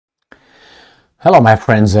Hello my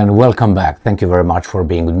friends and welcome back. Thank you very much for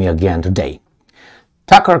being with me again today.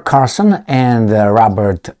 Tucker Carlson and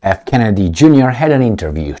Robert F. Kennedy Jr. had an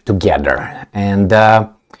interview together, and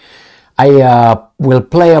I will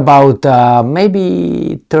play about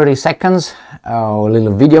maybe 30 seconds, a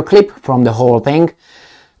little video clip from the whole thing,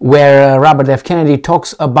 where Robert F. Kennedy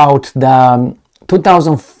talks about the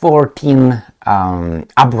 2014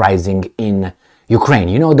 uprising in Ukraine.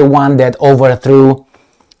 You know, the one that overthrew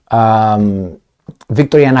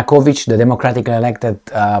Viktor Yanukovych, the democratically elected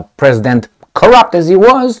president, corrupt as he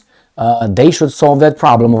was. They should solve that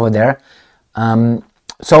problem over there.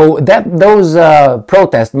 So those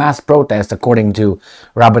mass protests, according to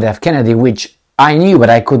Robert F. Kennedy, which I knew, but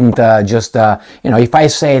I couldn't if I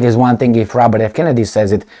say it is one thing, if Robert F. Kennedy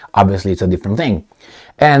says it, obviously it's a different thing.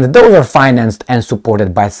 And those are financed and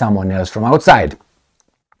supported by someone else from outside.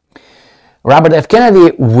 Robert F.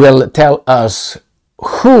 Kennedy will tell us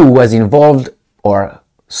who was involved, or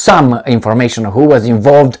some information of who was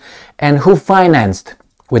involved and who financed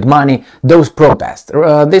with money those protests.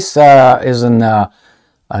 This is an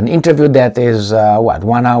interview that is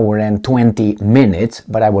 1 hour and 20 minutes,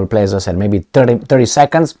 but I will play, as I said, maybe 30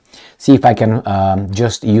 seconds. See if I can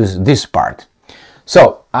just use this part.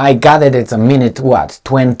 So I got it. It's a minute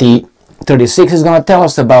 36. Is going to tell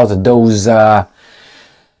us about those how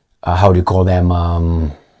do you call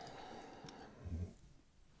them,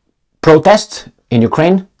 protests in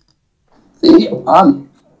Ukraine. Biden,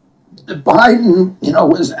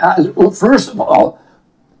 was asked, well, first of all,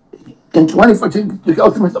 in 2014, to go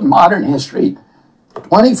through the modern history,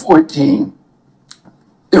 2014,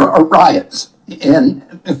 there are riots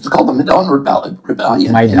it's called the Maidan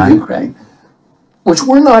Rebellion in Ukraine, which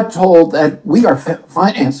we're not told that we are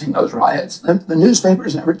financing those riots. The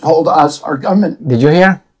newspapers never told us, our government... Did you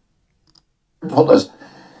hear? Told us.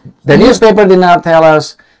 The newspaper did not tell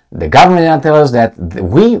us, the government did not tell us that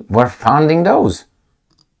we were funding those.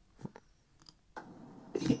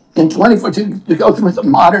 In 2014, to go through the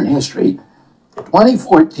modern history,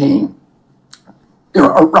 2014, there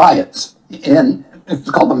are riots it's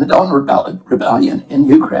called the Maidan Rebellion in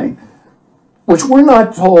Ukraine, which we're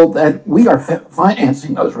not told that we are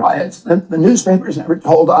financing those riots. The newspapers never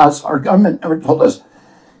told us, our government never told us.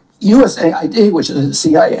 USAID, which is a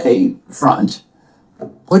CIA front,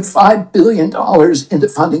 put $5 billion into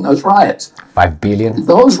funding those riots. $5 billion?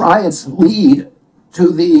 Those riots lead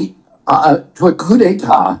to a coup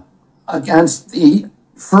d'etat against the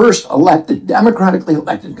first democratically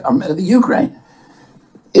elected government of the Ukraine.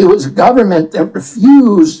 It was a government that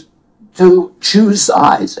refused to choose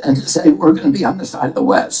sides and to say, we're going to be on the side of the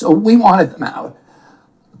West. So we wanted them out.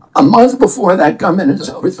 A month before that government is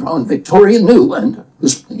overthrown, Vicky Nuland,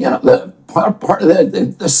 who's the part of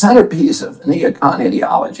the centerpiece of neocon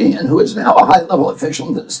ideology and who is now a high-level official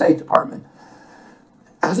in the State Department,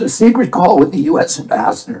 has a secret call with the U.S.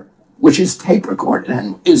 ambassador, which is tape recorded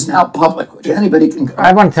and is now public, which anybody can go.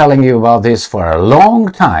 I've been telling you about this for a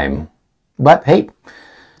long time, but hey.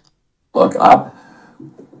 Look up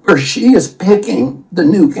where she is picking the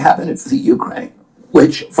new cabinet for the Ukraine,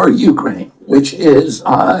 which is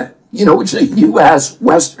which is a U.S.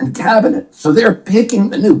 Western cabinet. So they're picking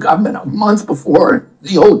the new government a month before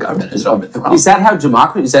the old government is overthrown. Is that how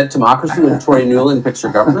democracy? Is that democracy when Victoria Nuland picks her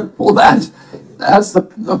government? Well, that's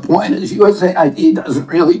the point. Is USAID doesn't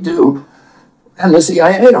really do, and the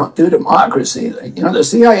CIA don't do democracy. The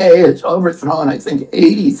CIA has overthrown, I think,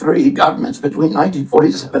 83 governments between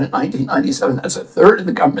 1947 and 1997. That's a third of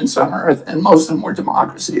the governments on Earth, and most of them were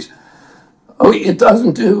democracies. Oh, it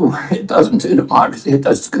doesn't do democracy. It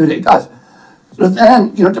does coup d'etats. So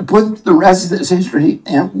then, to put the rest of this history,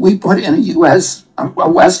 and we put in a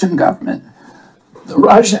Western government.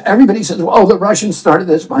 Everybody says, well, the Russians started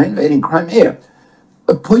this by invading Crimea.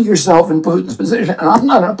 But put yourself in Putin's position, and I'm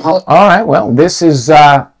not an apologist. All right, well, this is,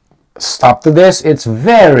 stop to this. It's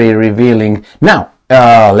very revealing. Now,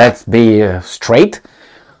 let's be straight.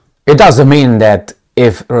 It doesn't mean that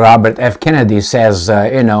if Robert F. Kennedy says,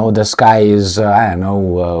 the sky is,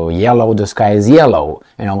 yellow, the sky is yellow.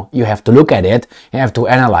 You have to look at it, you have to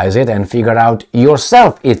analyze it and figure out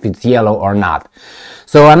yourself if it's yellow or not.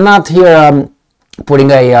 So I'm not here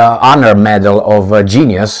putting a honor medal of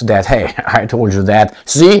genius that, hey, I told you that.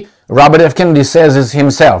 See, Robert F. Kennedy says it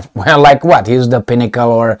himself. Well, like what? He's the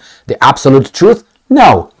pinnacle or the absolute truth?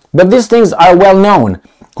 No, but these things are well known.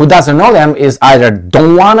 Who doesn't know them is either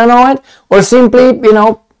don't want to know it or simply,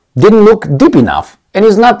 didn't look deep enough. And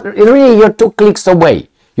it's not really, you're 2 clicks away.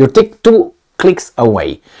 You're 2 clicks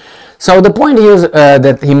away. So the point is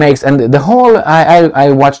that he makes, and the whole,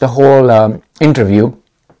 I watched the whole interview.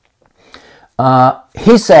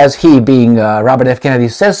 He says, he being Robert F. Kennedy,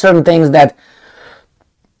 says certain things that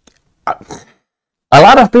A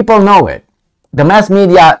lot of people know it. The mass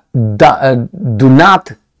media do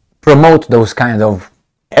not promote those kind of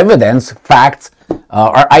evidence, facts,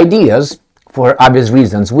 or ideas for obvious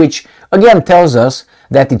reasons, which again tells us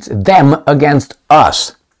that it's them against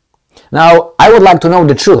us. Now, I would like to know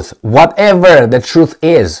the truth, whatever the truth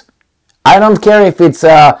is. I don't care if it's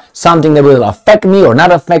something that will affect me or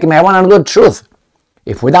not affect me. I want to know the truth.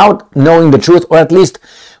 If without knowing the truth, or at least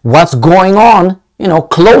what's going on,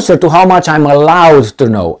 closer to how much I'm allowed to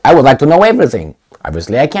know. I would like to know everything.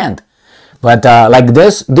 Obviously, I can't. But like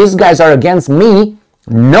this, these guys are against me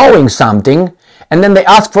knowing something, and then they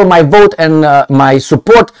ask for my vote and my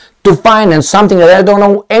support to finance something that I don't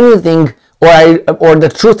know anything, or the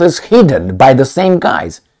truth is hidden by the same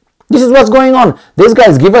guys. This is what's going on. These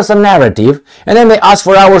guys give us a narrative, and then they ask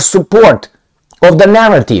for our support of the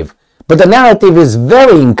narrative. But the narrative is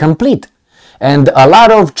very incomplete, and a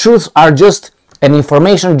lot of truths are just and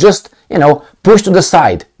information just pushed to the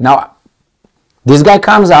side. Now, this guy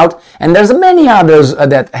comes out, and there's many others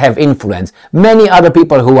that have influence, many other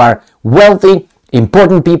people who are wealthy,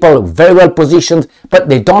 important people, very well positioned, but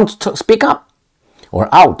they don't speak up or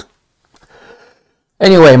out.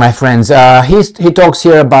 Anyway, my friends, he talks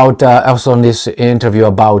here about, also in this interview,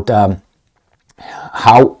 about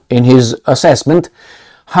how, in his assessment,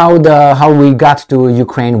 how we got to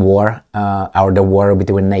Ukraine war, or the war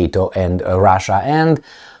between NATO and Russia, and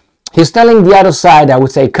he's telling the other side, I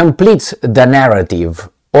would say, completes the narrative,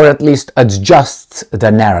 or at least adjusts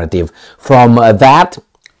the narrative from that,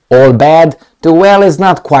 all bad, to, well, it's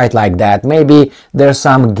not quite like that. Maybe there's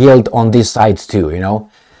some guilt on this side too,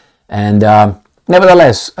 And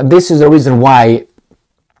nevertheless, this is the reason why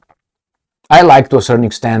I like, to a certain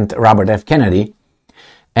extent, Robert F. Kennedy.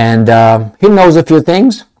 And he knows a few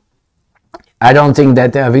things. I don't think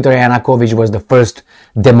that Viktor Yanukovych was the first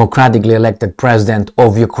democratically elected president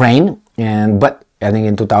of Ukraine, but I think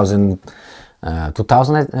in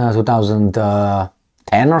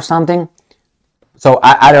 2010 or something. So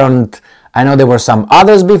I know there were some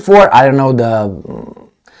others before. I don't know the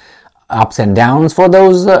ups and downs for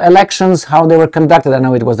those elections, how they were conducted. I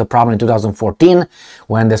know it was a problem in 2014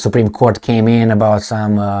 when the Supreme Court came in about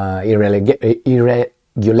some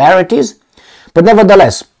irregularities. But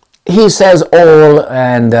nevertheless, he says all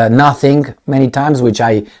and nothing many times, which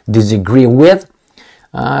I disagree with.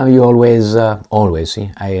 You always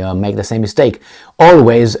see, I make the same mistake.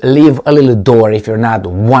 Always leave a little door if you're not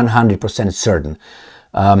 100% certain.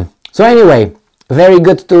 So anyway, very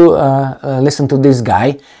good to listen to this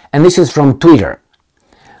guy. And this is from Twitter.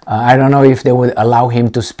 I don't know if they would allow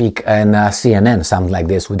him to speak in CNN, something like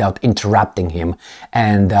this, without interrupting him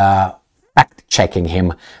and fact-checking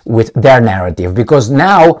him with their narrative, because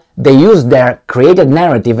now they use their created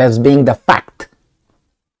narrative as being the fact.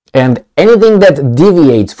 And anything that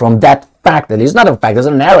deviates from that fact, that is not a fact, it's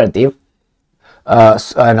a narrative,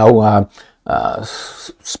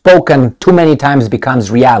 spoken too many times becomes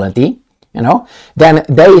reality, then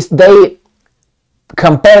they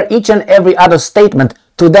compare each and every other statement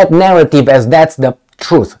to that narrative as that's the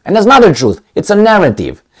truth. And that's not the truth, it's a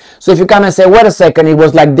narrative. So if you come and say, wait a second, it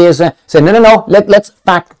was like this, say, no, let's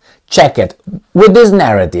fact check it with this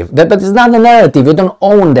narrative. But it's not the narrative, you don't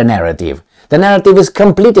own the narrative. The narrative is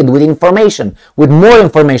completed with information, with more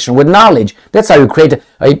information, with knowledge. That's how you create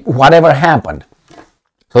whatever happened.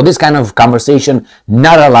 So this kind of conversation,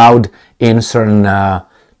 not allowed in certain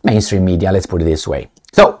mainstream media, let's put it this way.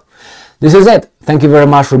 So, this is it. Thank you very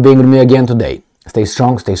much for being with me again today. Stay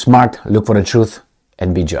strong, stay smart, look for the truth,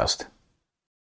 and be just.